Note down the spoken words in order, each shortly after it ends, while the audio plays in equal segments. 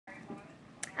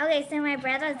Okay, so my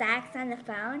brother Zach's on the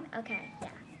phone. Okay, yeah.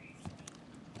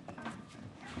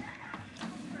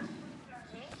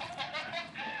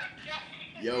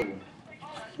 Yo.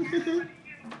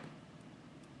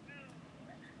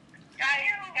 Guys.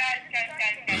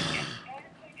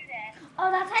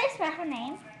 Oh, that's how you spell her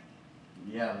name?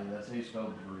 Yeah, that's how you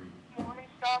spell Brie.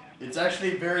 Stop. It's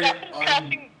actually very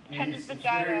Touching it's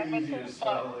vagina, very but easy to just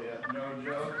spell, yeah. No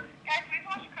joke. Guys, we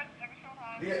watch Chris every single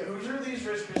time. Yeah, who's are these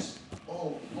Rice Krispies?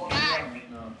 Oh, fuck yeah,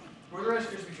 no. Who are the Rice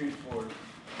Krispie treats for?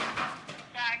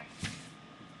 Jack.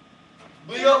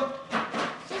 Leo!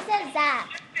 She said Zach.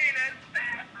 Just say this.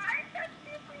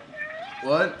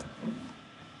 What?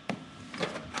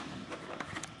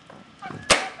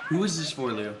 Who is this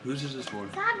for, Leo? Who's this for?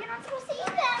 Stop, you're not supposed to eat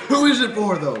them. Who is it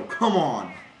for, though? Come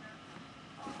on.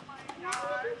 Not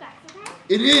gonna do that, okay?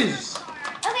 It is! Okay,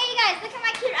 you guys, look at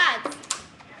my cute Uggs.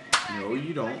 No,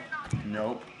 you don't.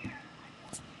 Nope.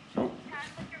 Nope.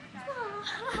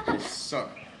 They suck.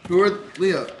 Who are,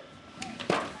 Leo?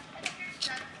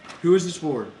 Who is this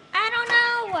for? I don't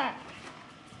know.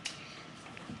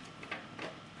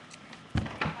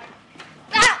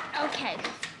 Ah, okay.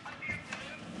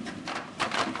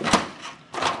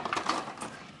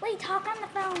 Wait, talk on the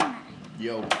phone.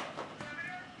 Yo.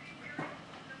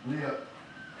 Leo.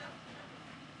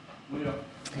 Leo.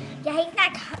 Yeah, he's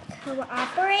not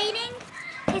cooperating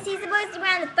because he's supposed to be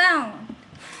on the phone.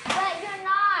 But you're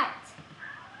not.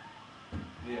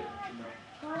 Leo,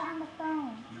 Go on the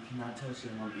phone. you cannot tell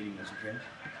Sam I'm eating this, okay?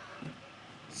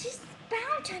 She's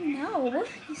bound to know. You're No,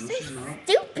 she's so not.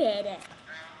 stupid.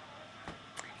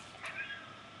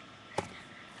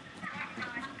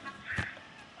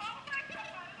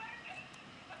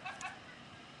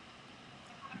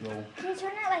 Yo. Can you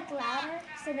turn it like louder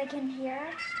so they can hear?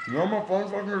 No, my phone's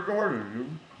fucking retarded, dude.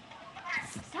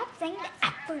 Stop saying the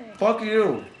F word. Fuck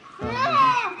you. No!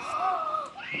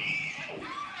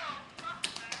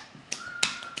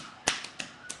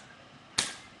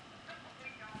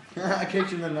 I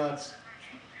kicked you in the nuts.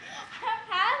 I don't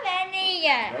have any.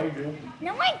 Yeah, you do.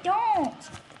 No, I don't.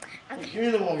 Okay. Give me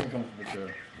the walking comfortable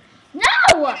chair.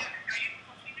 No!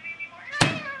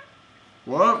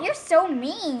 What? You're so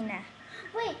mean.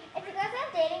 Wait, if you guys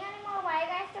aren't dating anymore, why are you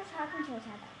guys still talking to each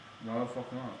other? No, the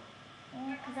fuck not.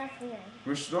 Yeah, because that's weird.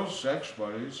 We're still sex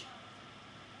buddies.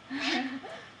 I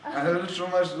heard it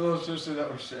from my little sister that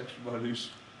we're sex buddies.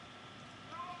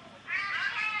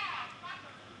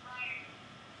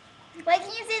 Wait, can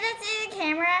you say that to the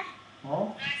camera?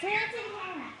 Huh? Say that to the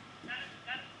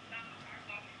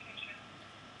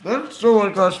camera. That's still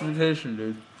a classification,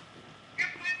 dude.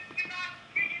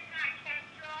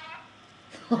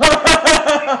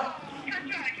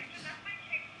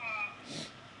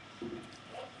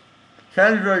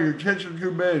 Kendra, your tits are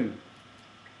too big.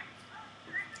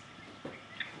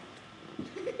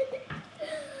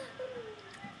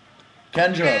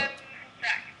 Kendra.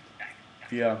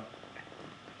 Yeah.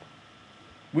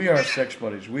 We are sex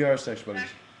buddies. We are sex buddies.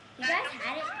 You guys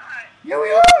had it? Yeah, we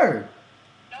are.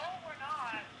 No, we're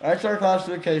not. That's our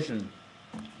classification.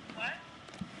 What?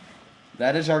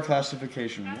 That is our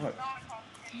classification. What? Not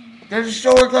complicated. That is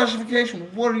still our classification.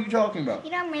 What are you talking about?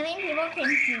 You know, a million people can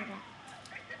hear that.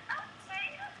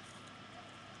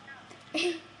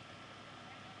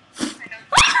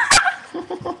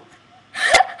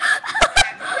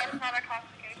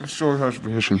 It's still our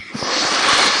classification. Ew!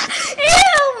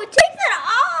 Take that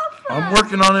off! I'm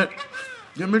working on it.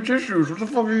 Give me tissues. What the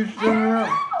fuck are you doing around?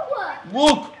 No!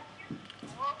 Look!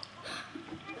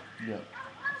 Yeah.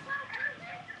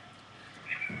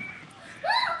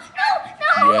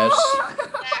 No! Yes.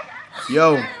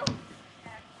 Yo.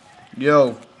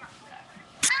 Yo.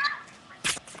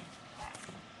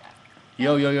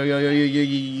 Yo, yo, yo, yo, yo, yo, yo,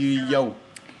 yo, yo.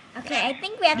 Okay, I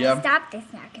think we have Yeah. to stop this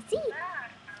now. Cause see?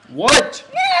 What?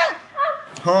 No!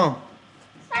 Huh?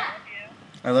 Stop!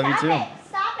 I love you Stop too. it!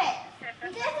 Stop it! You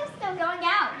guys are still going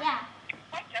out. Yeah.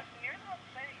 What, Justin? You're not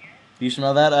saying it. Do you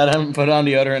smell that? I haven't put on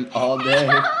deodorant all day.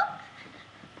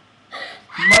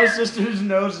 My sister's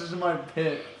nose is in my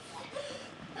pit.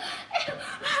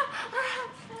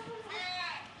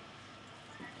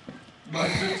 My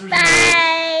sister's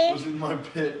Bye. nose was in my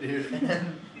pit, dude.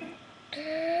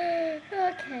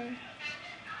 Okay.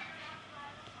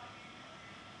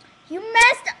 You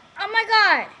messed. Oh my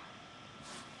god.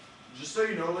 Just so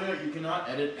you know, Leah, you cannot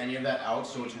edit any of that out,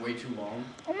 so it's way too long.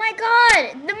 Oh my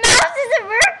god. The mouse isn't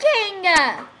working.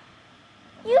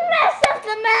 You messed up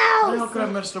the How mouse. could I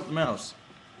messed up the mouse?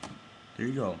 There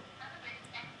you go.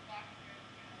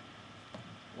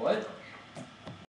 What?